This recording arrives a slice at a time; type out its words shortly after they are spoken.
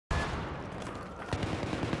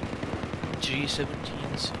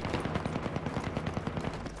G17C.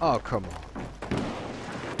 Oh, come on.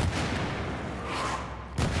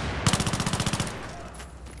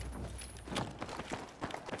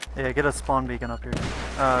 Yeah, get a spawn beacon up here.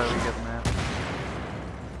 Oh, we get the map.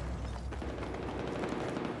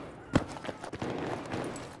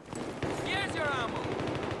 Here's your ammo.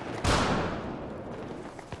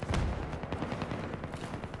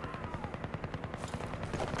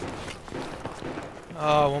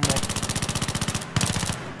 Oh, one more.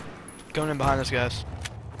 Going in behind us, guys.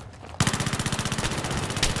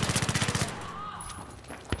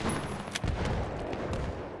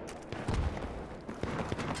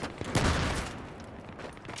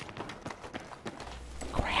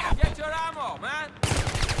 Get your ammo, man.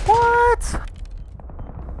 What?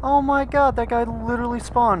 Oh my god, that guy literally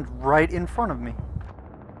spawned right in front of me.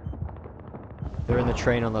 They're in the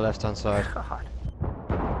train on the left-hand side. God.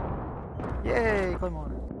 Yay, Claymore.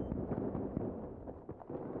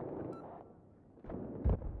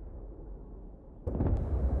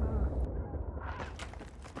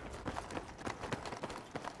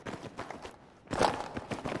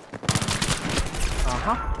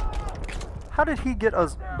 Uh-huh. How did he get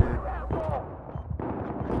us, dude?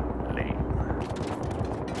 Lame.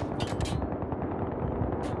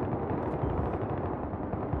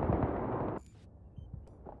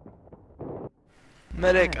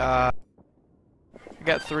 Medic, I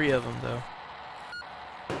got 3 of them though.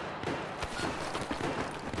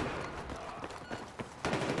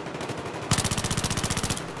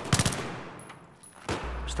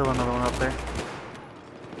 Still another one up there.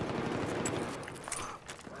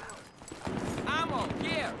 Ammo,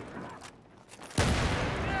 here.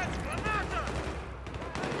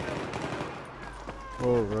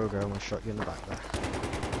 Oh, Rogue, I almost shot you in the back there.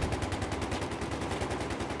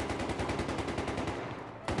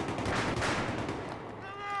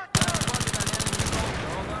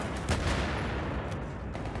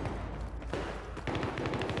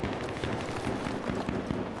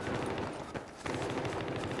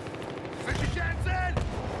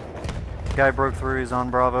 Guy broke through, he's on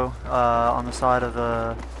Bravo, on the side of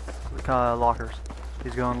the lockers.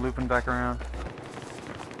 He's going looping back around.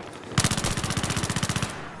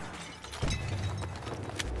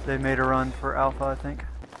 They made a run for Alpha, I think.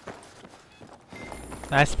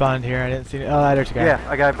 I spawned here, I didn't see it. Oh, there's a guy.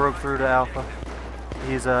 Yeah, a guy broke through to Alpha.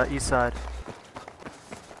 He's east side.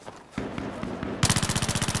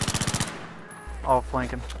 All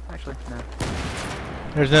flanking. Actually, no.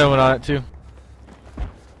 There's another one on it too.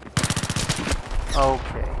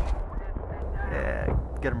 Okay. Yeah,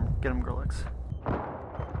 get him, Grillix.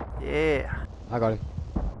 Yeah. I got him.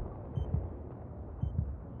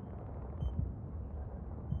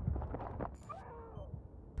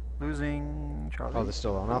 Losing Charlie. Oh, they're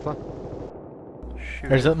still on Alpha? Shoot.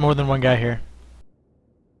 There's more than one guy here.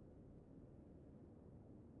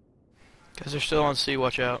 Guys, they're still on C,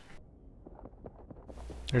 watch out.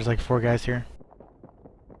 There's like 4 guys here.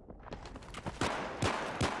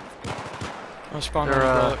 I'm spawning They're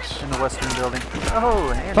on relics. in the western building.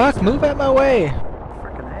 Oh, Andy. Fuck, move out my way!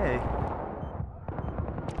 Frickin' A.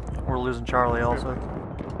 We're losing Charlie also.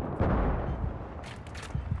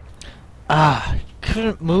 Ah,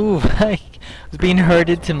 couldn't move. I was being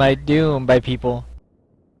herded to my doom by people.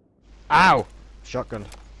 Ow! Shotgun.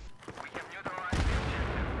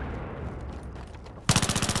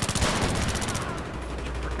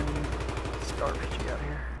 Frickin' garbage you got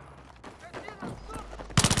here.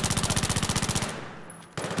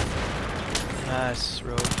 Nice,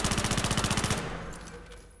 Rogue.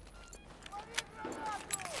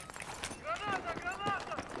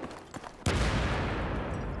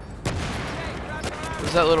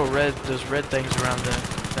 What's that little red, those red things around the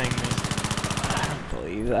thing mean? I don't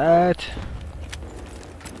believe that.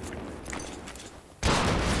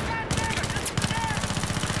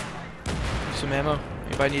 Some ammo?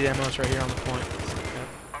 Anybody need ammo? It's right here on the point.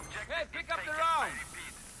 Hey, pick up the round.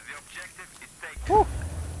 Woo!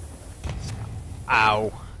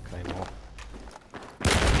 Ow! Claymore.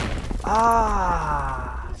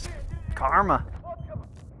 Ah! Karma.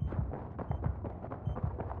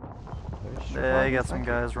 Yeah, you got some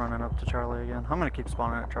guys running up to Charlie again. I'm gonna keep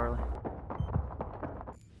spawning at Charlie.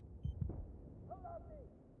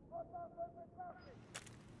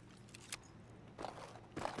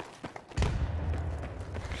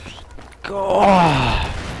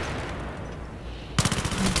 God.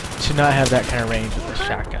 Should not have that kind of range with the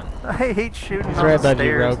shotgun. I hate shooting He's on right the above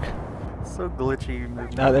you, stairs. Rogue. So glitchy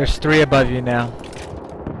movement. No, there's 3 above you now.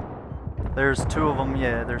 There's 2 of them,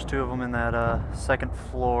 yeah, there's 2 of them in that second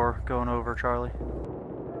floor going over Charlie.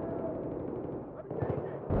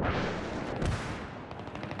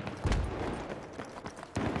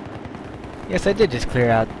 Yes, I did just clear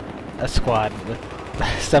out a squad with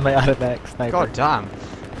semi-automatic sniper. God damn.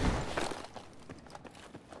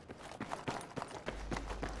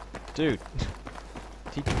 Dude.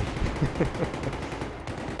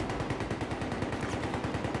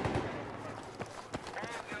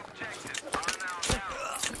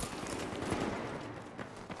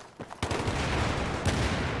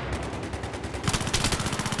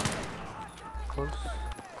 Close.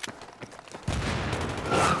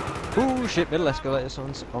 Ooh, shit, middle escalator's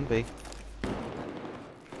on B.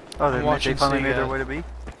 Oh, I'm they watching finally made C, their way to B?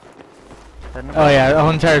 Heading Oh up. yeah, the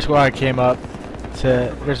whole entire squad came up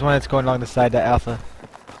to... There's one that's going along the side to Alpha.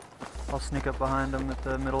 I'll sneak up behind them at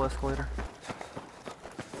the middle escalator.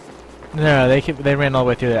 No, they ran all the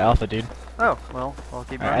way through the Alpha, dude. Oh, well, I'll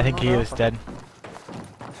keep I think he was dead.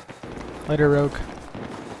 Later, Rogue.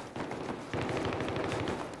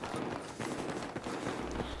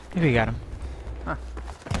 I think we got him.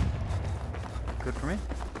 Good for me.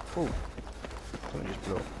 Ooh. Something just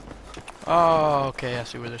blew up. Oh, okay, I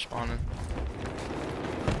see where they're spawning.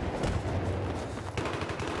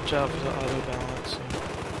 Watch out for the auto balance.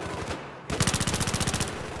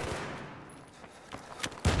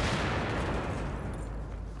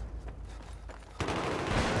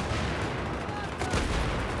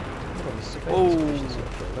 Oh.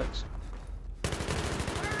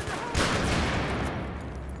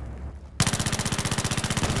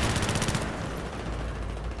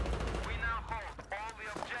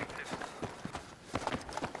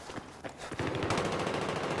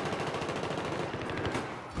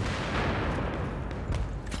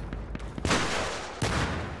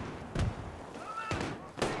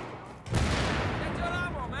 Get your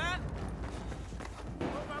ammo, man.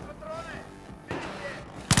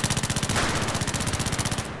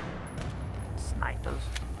 Snipers.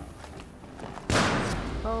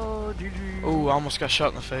 Oh, GG. Oh, I almost got shot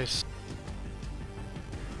in the face.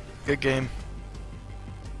 Good game.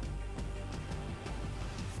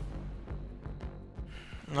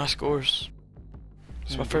 Nice scores.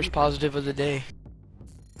 It's my first positive of the day.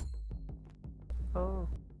 Oh.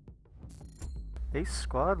 Ace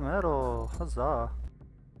squad medal. Huzzah.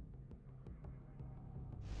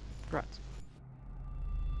 Right.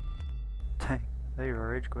 Dang, they were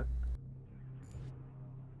rage quit.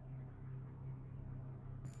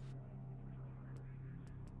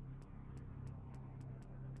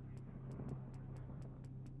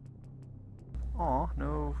 Aw,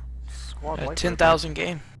 no squad A like 10,000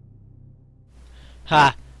 game.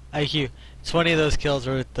 Ha! IQ. 20 of those kills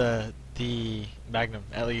were with the Magnum,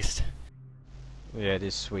 at least. Yeah, it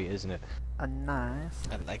is sweet, isn't it? a nice.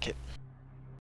 I like it.